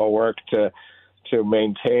 and we will work to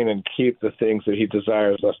maintain and keep the things that he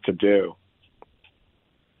desires us to do.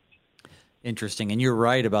 Interesting. And you're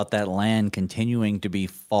right about that land continuing to be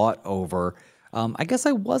fought over. I guess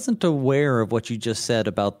I wasn't aware of what you just said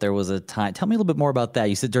about there was a time. Tell me a little bit more about that.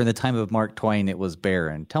 You said during the time of Mark Twain it was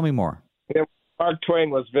barren. Tell me more. Yeah, Mark Twain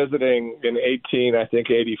was visiting in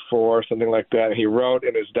 1884, something like that. He wrote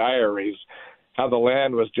in his diaries how the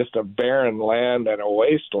land was just a barren land and a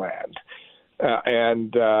wasteland.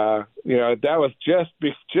 That was just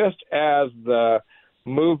as the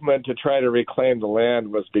movement to try to reclaim the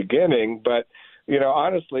land was beginning. But,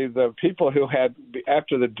 honestly, the people who had,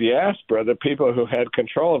 after the diaspora, the people who had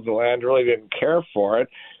control of the land really didn't care for it.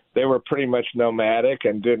 They were pretty much nomadic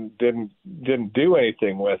and didn't do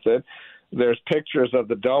anything with it. There's pictures of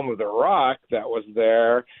the Dome of the Rock that was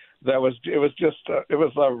there. It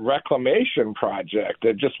was a reclamation project.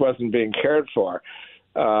 It just wasn't being cared for.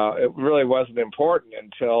 It really wasn't important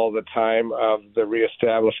until the time of the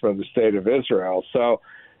reestablishment of the State of Israel. So,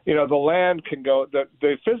 the land can go,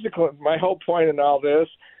 the physical, my whole point in all this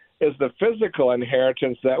is the physical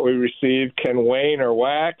inheritance that we receive can wane or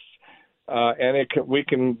wax, and we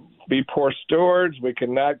can be poor stewards, we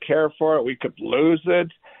can not care for it, we could lose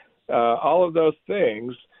it, all of those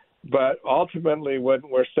things. But ultimately, when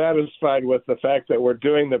we're satisfied with the fact that we're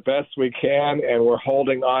doing the best we can and we're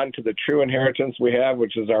holding on to the true inheritance we have,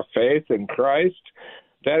 which is our faith in Christ,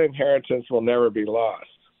 that inheritance will never be lost.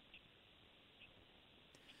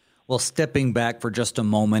 Well, stepping back for just a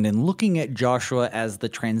moment and looking at Joshua as the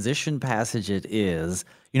transition passage it is,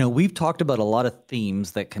 we've talked about a lot of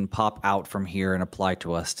themes that can pop out from here and apply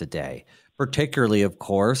to us today. Particularly, of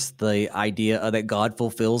course, the idea that God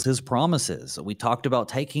fulfills his promises. We talked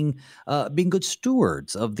about being good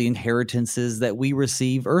stewards of the inheritances that we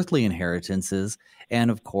receive, earthly inheritances, and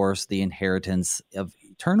of course, the inheritance of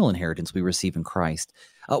eternal inheritance we receive in Christ.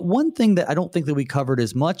 One thing that I don't think that we covered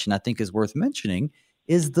as much, and I think is worth mentioning,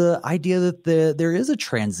 is the idea that there is a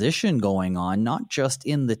transition going on, not just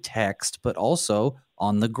in the text, but also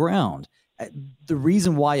on the ground. The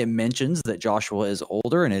reason why it mentions that Joshua is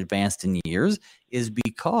older and advanced in years is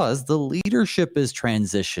because the leadership is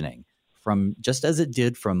transitioning from, just as it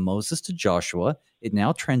did from Moses to Joshua, it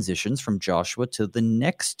now transitions from Joshua to the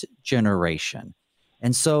next generation.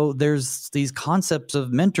 And so there's these concepts of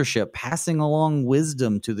mentorship, passing along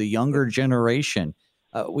wisdom to the younger generation.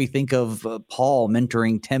 We think of Paul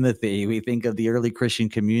mentoring Timothy. We think of the early Christian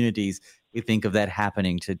communities. We think of that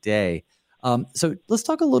happening today. So let's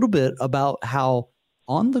talk a little bit about how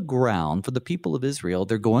on the ground for the people of Israel,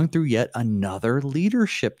 they're going through yet another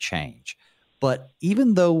leadership change. But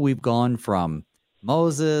even though we've gone from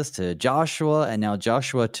Moses to Joshua and now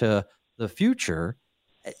Joshua to the future,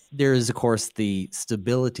 there is, of course, the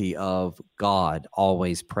stability of God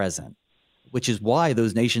always present, which is why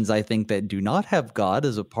those nations, I think, that do not have God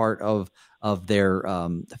as a part of their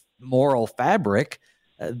moral fabric,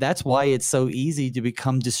 that's why it's so easy to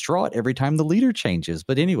become distraught every time the leader changes.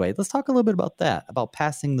 But anyway, let's talk a little bit about that, about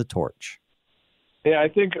passing the torch. Yeah, I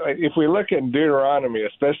think if we look in Deuteronomy,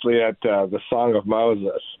 especially at the Song of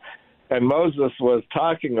Moses, and Moses was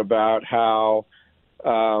talking about how,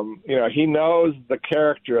 he knows the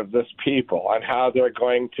character of this people and how they're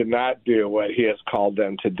going to not do what he has called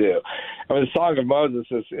them to do. I mean, the Song of Moses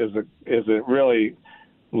is a really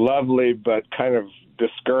lovely but kind of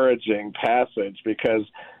discouraging passage, because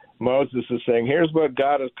Moses is saying, here's what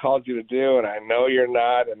God has called you to do, and I know you're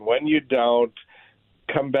not, and when you don't,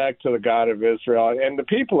 come back to the God of Israel. And the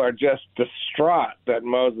people are just distraught that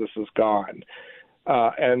Moses is gone.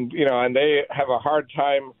 And they have a hard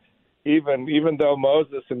time, even though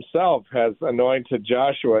Moses himself has anointed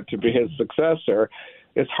Joshua to be his successor.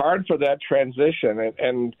 It's hard for that transition.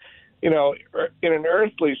 And in an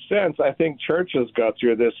earthly sense, I think churches go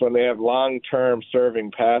through this when they have long-term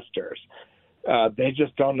serving pastors. They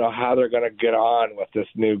just don't know how they're going to get on with this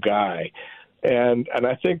new guy. And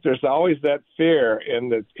I think there's always that fear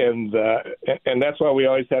and that's why we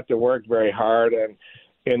always have to work very hard and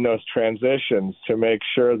in those transitions to make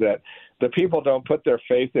sure that the people don't put their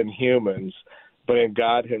faith in humans, but in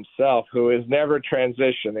God himself, who is never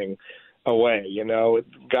transitioning away.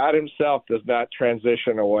 God himself does not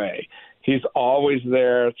transition away. He's always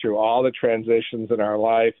there through all the transitions in our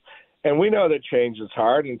life. And we know that change is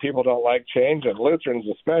hard and people don't like change, and Lutherans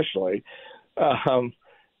especially.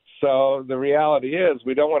 So the reality is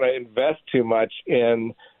we don't want to invest too much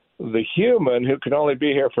in the human who can only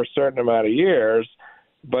be here for a certain amount of years,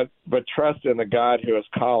 but trust in the God who is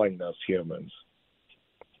calling those humans.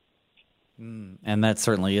 And that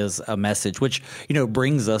certainly is a message, which,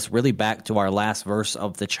 brings us really back to our last verse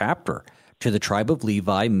of the chapter. To the tribe of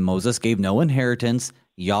Levi, Moses gave no inheritance.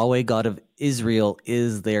 Yahweh, God of Israel,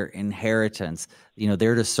 is their inheritance.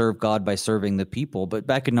 They're to serve God by serving the people. But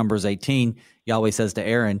back in Numbers 18, Yahweh says to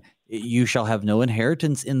Aaron, you shall have no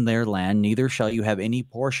inheritance in their land, neither shall you have any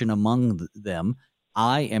portion among them.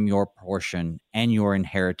 I am your portion and your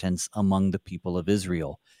inheritance among the people of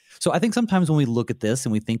Israel. So I think sometimes when we look at this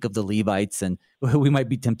and we think of the Levites, and we might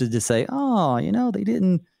be tempted to say, they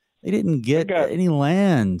didn't get any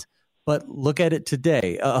land. But look at it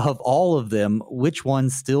today. Of all of them, which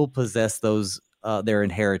ones still possess those their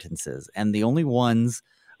inheritances. And the only ones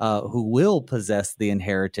who will possess the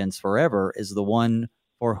inheritance forever is the one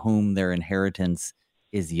for whom their inheritance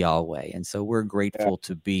is Yahweh. And so we're grateful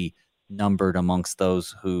to be numbered amongst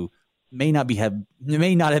those who may not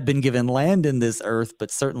have been given land in this earth,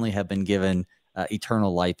 but certainly have been given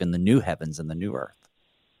eternal life in the new heavens and the new earth.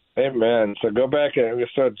 Amen. So go back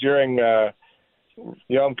so during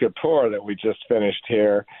Yom Kippur that we just finished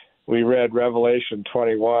here, we read Revelation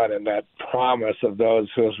 21 and that promise of those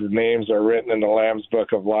whose names are written in the Lamb's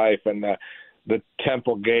Book of Life, and the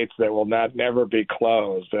temple gates that will never be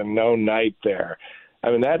closed, and no night there.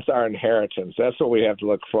 I mean, that's our inheritance. That's what we have to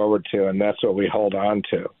look forward to, and that's what we hold on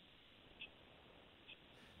to.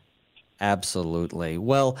 Absolutely.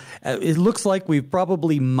 Well, it looks like we've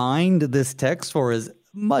probably mined this text for as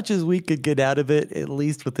much as we could get out of it, at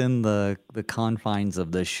least within the confines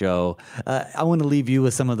of the show. I want to leave you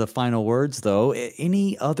with some of the final words, though.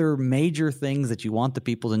 Any other major things that you want the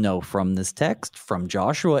people to know from this text, from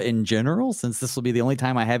Joshua in general, since this will be the only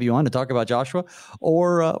time I have you on to talk about Joshua,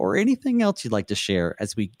 or anything else you'd like to share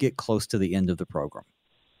as we get close to the end of the program?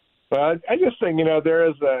 Well, I just think,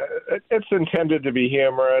 it's intended to be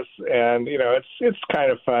humorous, and, it's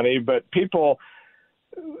kind of funny, but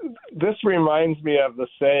this reminds me of the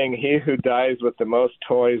saying, he who dies with the most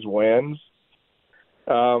toys wins.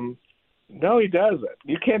 No, he doesn't.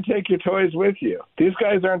 You can't take your toys with you. These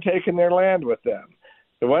guys aren't taking their land with them.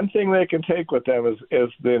 The one thing they can take with them is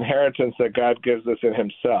the inheritance that God gives us in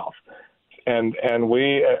himself. And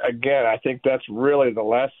we, again, I think that's really the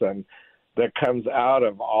lesson that comes out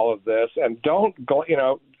of all of this. And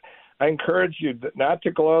I encourage you not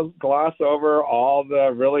to gloss over all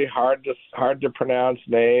the really hard to pronounce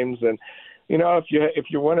names. And, if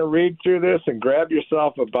you want to read through this and grab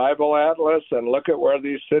yourself a Bible atlas and look at where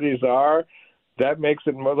these cities are, that makes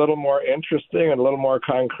it a little more interesting and a little more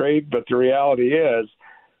concrete. But the reality is,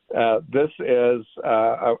 this is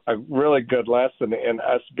a really good lesson in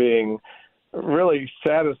us being really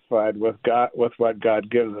satisfied with God, with what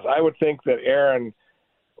God gives us. I would think that Aaron,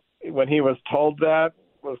 when he was told that,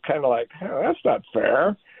 was kind of like, oh, that's not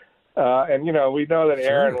fair. And, we know that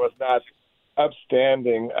Aaron was not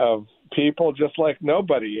upstanding of people, just like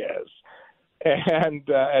nobody is. And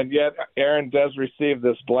yet Aaron does receive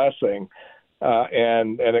this blessing,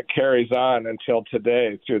 and it carries on until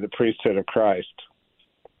today through the priesthood of Christ.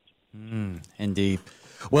 Indeed.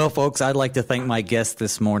 Well, folks, I'd like to thank my guest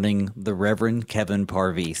this morning, the Reverend Kevin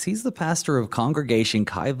Parviz. He's the pastor of Congregation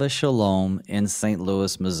Kaiva Shalom in St.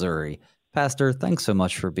 Louis, Missouri. Pastor, thanks so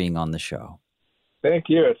much for being on the show. Thank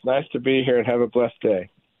you. It's nice to be here, and have a blessed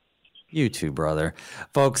day. You too, brother.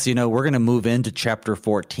 Folks, we're going to move into chapter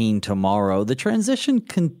 14 tomorrow. The transition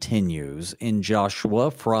continues in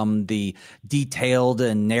Joshua from the detailed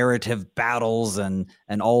and narrative battles and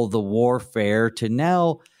all the warfare to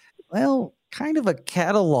now, kind of a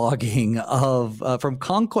cataloging of, from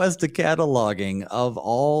conquest to cataloging of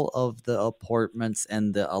all of the apportments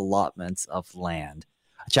and the allotments of land.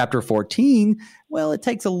 Chapter 14, it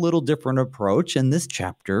takes a little different approach. In this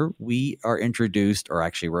chapter, we are introduced, or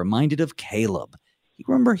actually reminded, of Caleb. You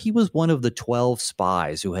remember, he was one of the 12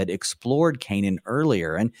 spies who had explored Canaan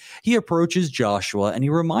earlier, and he approaches Joshua and he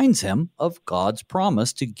reminds him of God's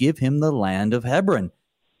promise to give him the land of Hebron.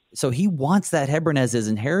 So he wants that Hebron as his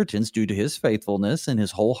inheritance due to his faithfulness and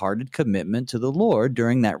his wholehearted commitment to the Lord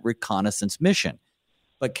during that reconnaissance mission.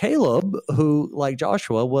 But Caleb, who, like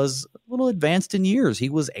Joshua, was a little advanced in years, he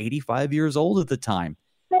was 85 years old at the time.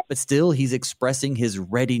 But still, he's expressing his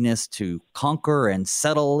readiness to conquer and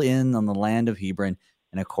settle in on the land of Hebron.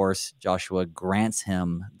 And of course, Joshua grants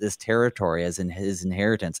him this territory as in his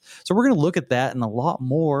inheritance. So we're going to look at that and a lot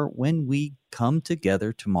more when we come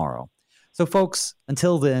together tomorrow. So folks,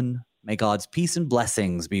 until then, may God's peace and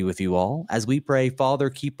blessings be with you all as we pray,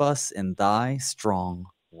 Father, keep us in thy strong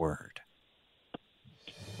word.